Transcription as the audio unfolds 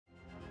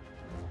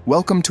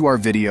Welcome to our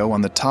video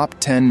on the top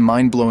 10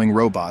 mind-blowing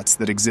robots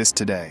that exist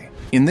today.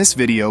 In this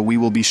video, we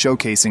will be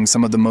showcasing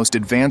some of the most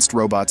advanced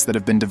robots that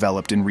have been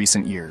developed in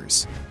recent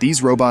years.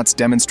 These robots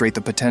demonstrate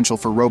the potential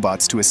for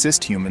robots to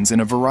assist humans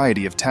in a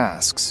variety of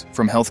tasks,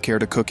 from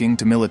healthcare to cooking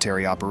to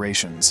military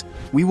operations.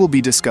 We will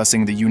be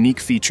discussing the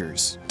unique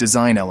features,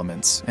 design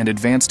elements, and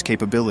advanced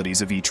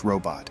capabilities of each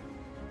robot.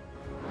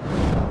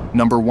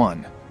 Number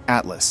 1.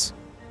 Atlas.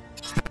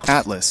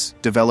 Atlas,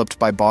 developed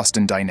by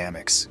Boston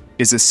Dynamics,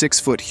 is a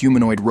 6-foot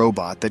humanoid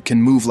robot that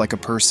can move like a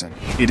person.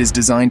 It is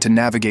designed to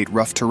navigate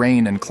rough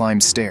terrain and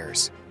climb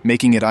stairs,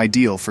 making it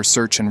ideal for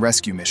search and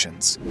rescue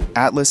missions.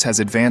 Atlas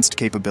has advanced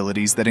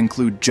capabilities that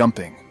include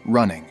jumping,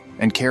 running,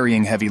 and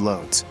carrying heavy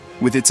loads.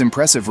 With its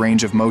impressive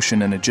range of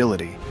motion and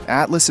agility,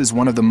 Atlas is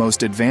one of the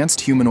most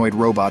advanced humanoid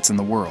robots in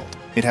the world.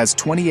 It has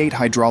 28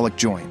 hydraulic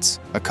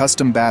joints, a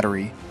custom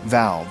battery,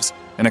 valves,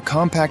 and a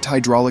compact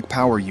hydraulic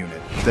power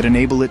unit that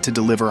enable it to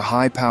deliver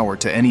high power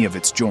to any of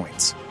its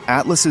joints.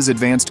 Atlas's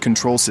advanced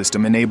control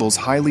system enables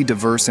highly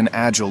diverse and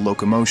agile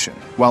locomotion,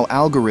 while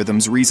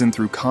algorithms reason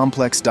through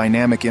complex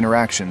dynamic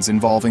interactions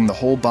involving the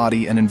whole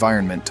body and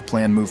environment to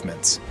plan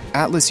movements.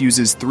 Atlas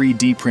uses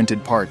 3D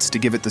printed parts to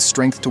give it the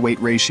strength-to-weight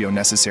ratio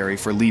necessary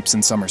for leaps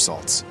and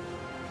somersaults.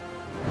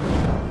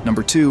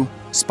 Number 2.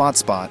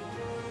 Spot.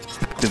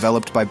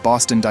 Developed by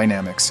Boston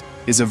Dynamics,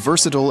 is a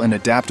versatile and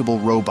adaptable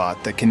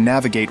robot that can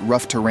navigate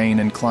rough terrain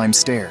and climb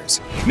stairs,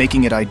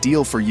 making it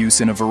ideal for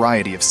use in a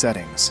variety of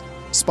settings.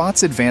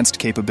 Spot's advanced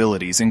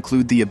capabilities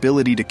include the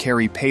ability to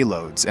carry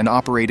payloads and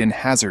operate in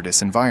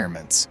hazardous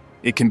environments.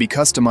 It can be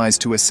customized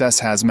to assess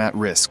hazmat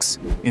risks,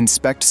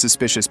 inspect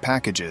suspicious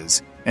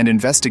packages, and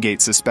investigate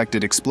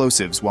suspected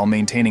explosives while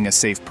maintaining a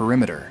safe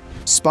perimeter.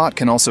 Spot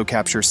can also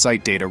capture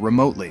site data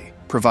remotely,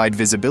 provide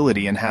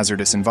visibility in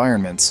hazardous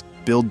environments,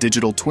 build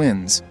digital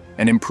twins,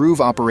 and improve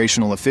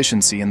operational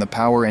efficiency in the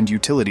power and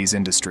utilities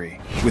industry.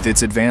 With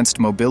its advanced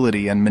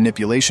mobility and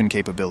manipulation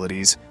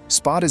capabilities,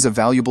 Spot is a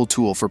valuable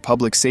tool for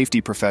public safety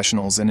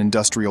professionals and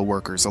industrial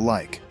workers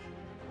alike.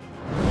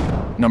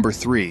 Number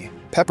 3.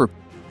 Pepper.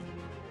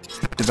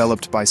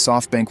 Developed by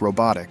SoftBank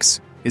Robotics,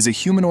 is a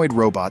humanoid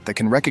robot that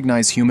can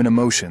recognize human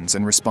emotions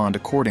and respond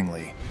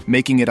accordingly,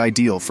 making it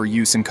ideal for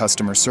use in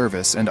customer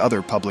service and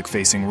other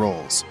public-facing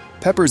roles.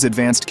 Pepper's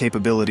advanced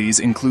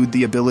capabilities include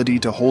the ability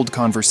to hold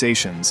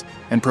conversations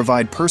and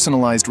provide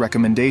personalized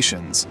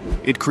recommendations.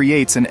 It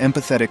creates an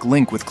empathetic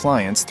link with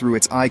clients through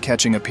its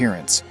eye-catching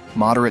appearance,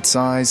 moderate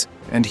size,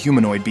 and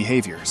humanoid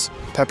behaviors.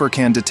 Pepper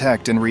can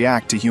detect and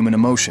react to human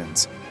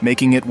emotions,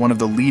 making it one of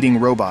the leading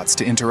robots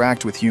to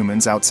interact with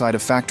humans outside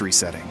of factory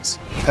settings.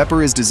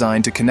 Pepper is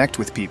designed to connect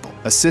with people,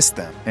 assist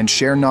them, and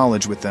share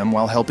knowledge with them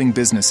while helping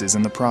businesses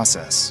in the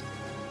process.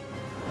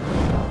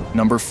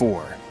 Number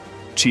 4.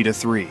 Cheetah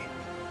 3.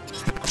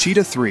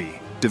 Cheetah 3,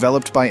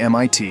 developed by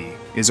MIT,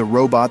 is a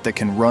robot that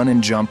can run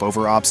and jump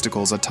over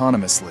obstacles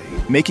autonomously,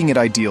 making it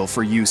ideal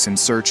for use in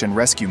search and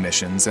rescue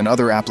missions and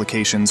other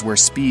applications where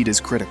speed is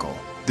critical.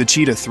 The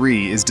Cheetah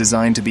 3 is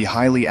designed to be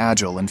highly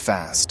agile and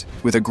fast,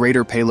 with a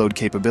greater payload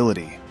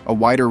capability, a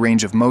wider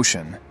range of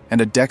motion, and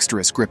a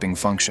dexterous gripping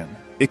function.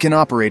 It can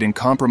operate in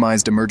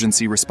compromised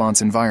emergency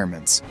response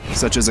environments,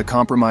 such as a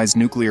compromised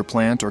nuclear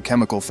plant or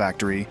chemical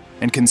factory,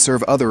 and can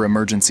serve other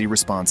emergency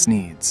response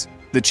needs.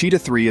 The Cheetah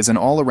 3 is an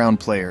all-around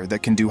player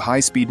that can do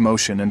high-speed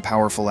motion and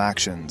powerful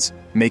actions,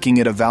 making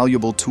it a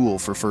valuable tool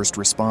for first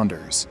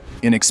responders.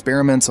 In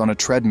experiments on a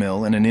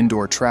treadmill and an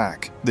indoor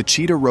track, the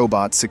Cheetah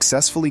robot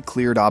successfully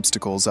cleared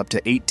obstacles up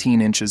to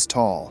 18 inches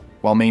tall,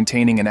 while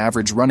maintaining an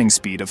average running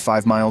speed of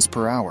 5 miles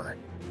per hour.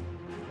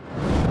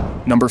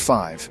 Number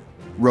 5.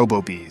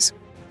 Robo Bees.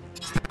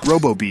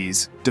 Robo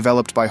Bees,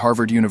 developed by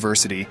Harvard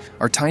University,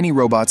 are tiny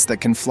robots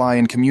that can fly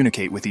and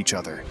communicate with each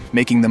other,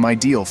 making them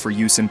ideal for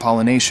use in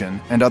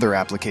pollination and other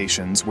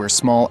applications where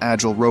small,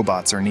 agile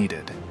robots are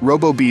needed.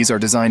 Robo Bees are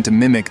designed to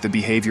mimic the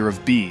behavior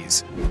of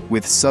bees,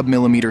 with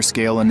sub-millimeter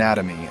scale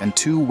anatomy and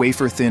 2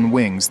 wafer-thin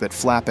wings that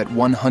flap at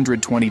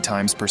 120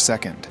 times per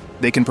second.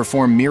 They can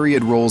perform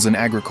myriad roles in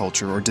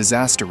agriculture or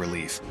disaster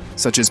relief,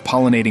 such as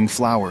pollinating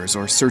flowers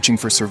or searching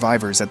for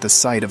survivors at the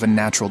site of a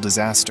natural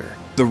disaster.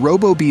 The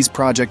Robo Bees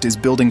project is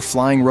building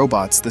flying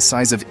robots the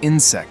size of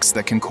insects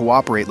that can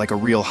cooperate like a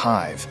real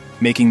hive,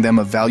 making them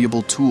a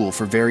valuable tool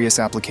for various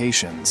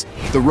applications.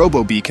 The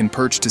Robo Bee can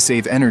perch to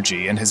save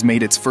energy and has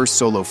made its first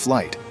solo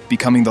flight,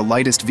 becoming the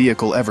lightest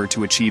vehicle ever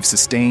to achieve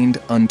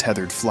sustained,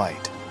 untethered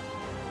flight.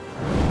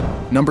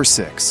 Number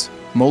 6.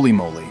 Moly.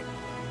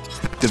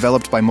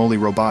 Developed by Moly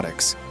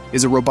Robotics,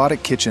 is a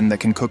robotic kitchen that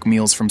can cook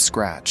meals from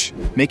scratch,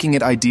 making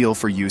it ideal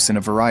for use in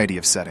a variety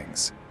of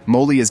settings.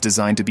 Moly is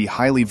designed to be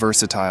highly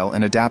versatile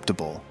and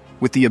adaptable,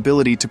 with the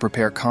ability to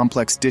prepare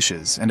complex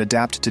dishes and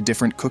adapt to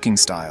different cooking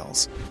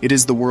styles. It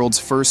is the world's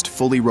first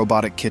fully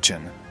robotic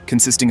kitchen,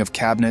 consisting of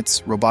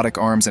cabinets, robotic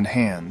arms and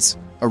hands,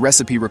 a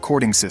recipe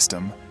recording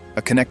system,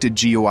 a connected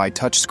GUI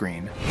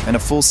touchscreen, and a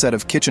full set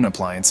of kitchen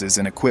appliances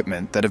and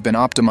equipment that have been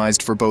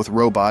optimized for both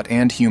robot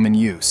and human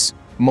use.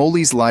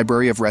 Moly's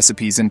library of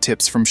recipes and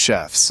tips from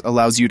chefs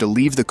allows you to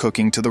leave the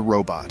cooking to the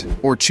robot,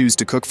 or choose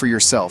to cook for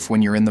yourself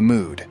when you're in the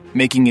mood,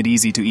 making it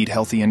easy to eat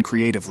healthy and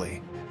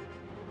creatively.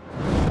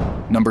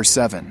 Number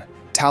 7.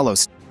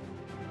 Talos,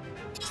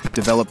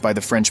 developed by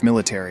the French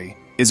military,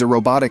 is a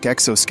robotic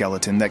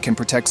exoskeleton that can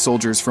protect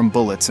soldiers from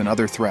bullets and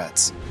other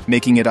threats,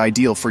 making it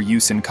ideal for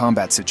use in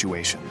combat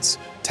situations.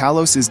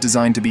 Talos is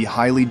designed to be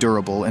highly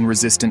durable and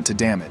resistant to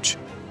damage,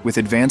 with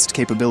advanced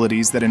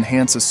capabilities that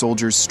enhance a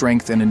soldier's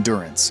strength and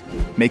endurance,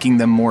 making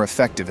them more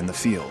effective in the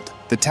field.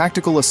 The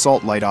Tactical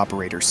Assault Light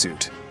Operator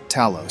Suit,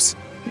 Talos,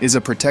 is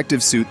a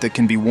protective suit that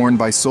can be worn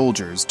by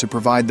soldiers to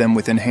provide them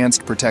with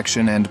enhanced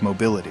protection and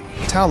mobility.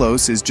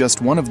 Talos is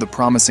just one of the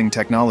promising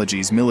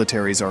technologies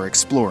militaries are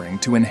exploring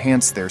to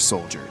enhance their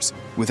soldiers,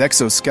 with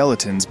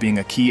exoskeletons being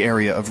a key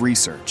area of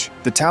research.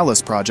 The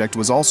Talos project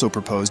was also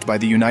proposed by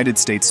the United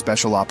States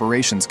Special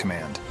Operations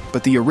Command,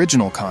 but the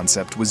original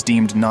concept was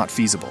deemed not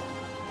feasible.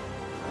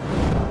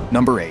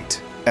 Number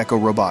 8. Echo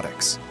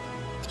Robotics.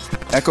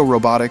 Echo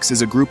Robotics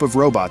is a group of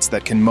robots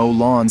that can mow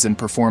lawns and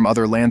perform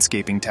other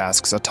landscaping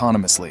tasks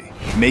autonomously,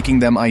 making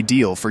them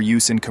ideal for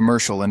use in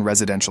commercial and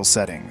residential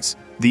settings.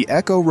 The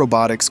Echo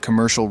Robotics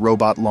Commercial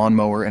Robot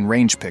Lawnmower and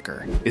Range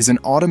Picker is an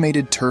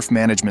automated turf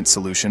management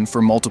solution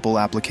for multiple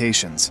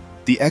applications.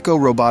 The Echo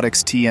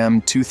Robotics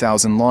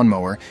TM2000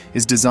 lawnmower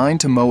is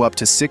designed to mow up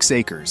to 6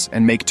 acres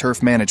and make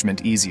turf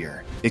management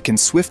easier. It can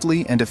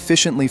swiftly and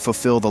efficiently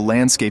fulfill the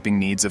landscaping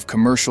needs of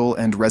commercial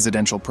and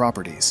residential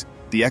properties.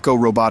 The Echo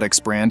Robotics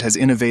brand has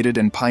innovated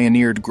and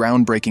pioneered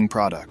groundbreaking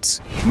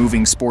products,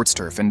 moving sports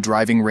turf and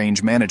driving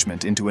range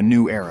management into a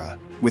new era.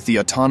 With the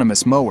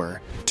autonomous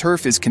mower,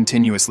 turf is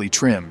continuously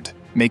trimmed,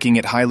 making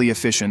it highly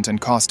efficient and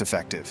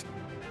cost-effective.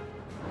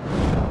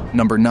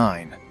 Number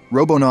 9.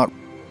 Robonaut,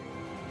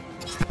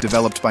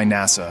 developed by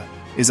NASA,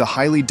 is a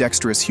highly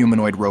dexterous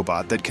humanoid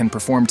robot that can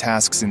perform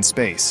tasks in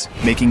space,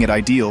 making it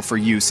ideal for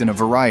use in a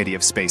variety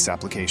of space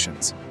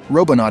applications.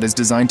 Robonaut is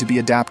designed to be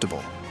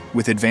adaptable,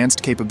 with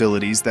advanced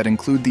capabilities that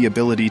include the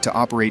ability to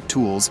operate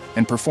tools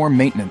and perform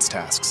maintenance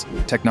tasks.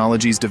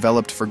 Technologies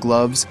developed for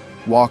gloves,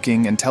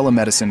 walking, and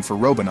telemedicine for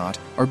Robonaut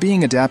are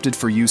being adapted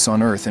for use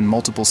on Earth in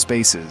multiple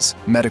spaces,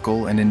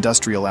 medical and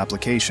industrial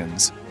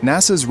applications.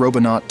 NASA's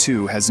Robonaut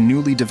 2 has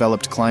newly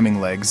developed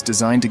climbing legs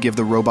designed to give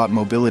the robot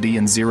mobility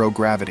and zero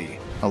gravity,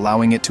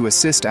 allowing it to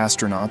assist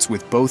astronauts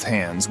with both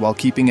hands while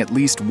keeping at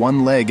least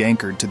one leg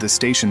anchored to the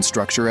station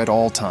structure at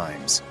all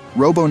times.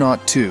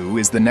 Robonaut 2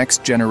 is the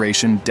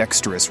next-generation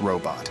dexterous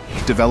robot,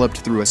 developed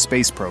through a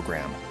space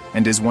program,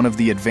 and is one of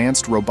the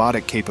advanced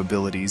robotic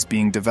capabilities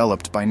being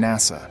developed by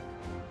NASA.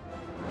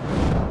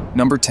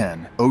 Number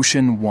 10.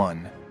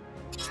 Oceanone.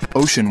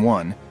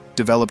 Oceanone,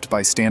 developed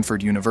by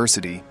Stanford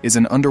University, is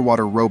an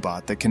underwater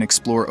robot that can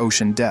explore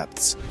ocean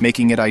depths,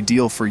 making it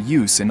ideal for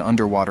use in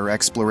underwater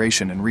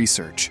exploration and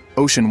research.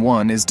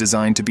 Oceanone is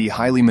designed to be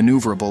highly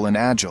maneuverable and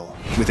agile,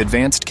 with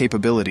advanced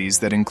capabilities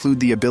that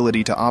include the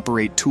ability to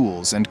operate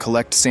tools and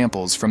collect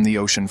samples from the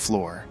ocean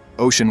floor.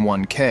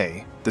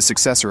 Oceanone-K, the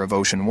successor of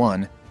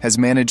Oceanone, has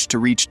managed to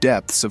reach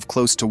depths of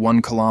close to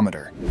 1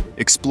 kilometer,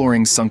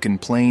 exploring sunken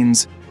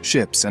planes,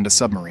 ships, and a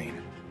submarine.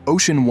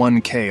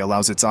 Oceanone-K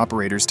allows its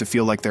operators to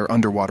feel like they're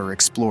underwater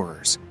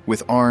explorers,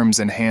 with arms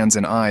and hands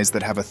and eyes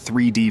that have a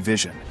 3D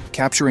vision,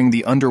 capturing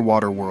the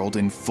underwater world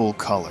in full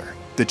color.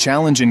 The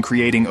challenge in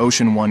creating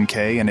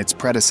Oceanone-K and its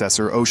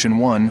predecessor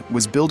Oceanone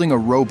was building a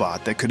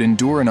robot that could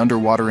endure an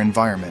underwater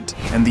environment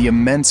and the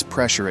immense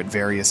pressure at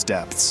various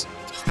depths.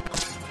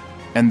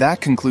 And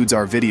that concludes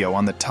our video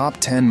on the top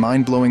 10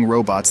 mind-blowing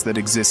robots that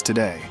exist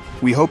today.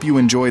 We hope you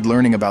enjoyed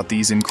learning about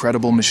these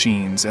incredible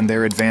machines and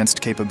their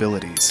advanced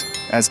capabilities.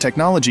 As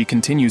technology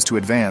continues to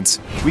advance,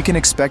 we can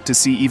expect to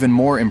see even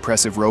more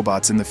impressive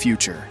robots in the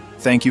future.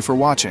 Thank you for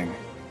watching.